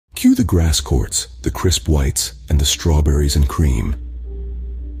Cue the grass courts, the crisp whites, and the strawberries and cream.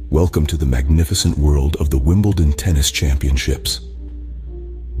 Welcome to the magnificent world of the Wimbledon Tennis Championships.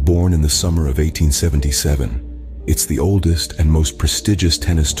 Born in the summer of 1877, it's the oldest and most prestigious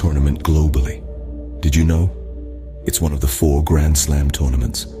tennis tournament globally. Did you know? It's one of the 4 Grand Slam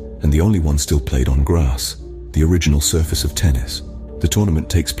tournaments, and the only one still played on grass, the original surface of tennis. The tournament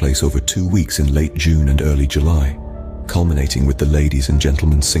takes place over 2 weeks in late June and early July, culminating with the ladies' and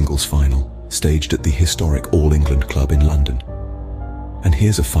gentlemen's singles final, staged at the historic All England Club in London. And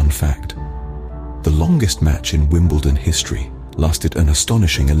here's a fun fact. The longest match in Wimbledon history lasted an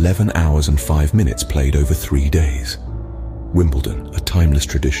astonishing 11 hours and 5 minutes, played over 3 days. Wimbledon, a timeless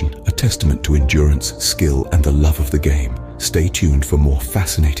tradition, a testament to endurance, skill, and the love of the game. Stay tuned for more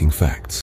fascinating facts.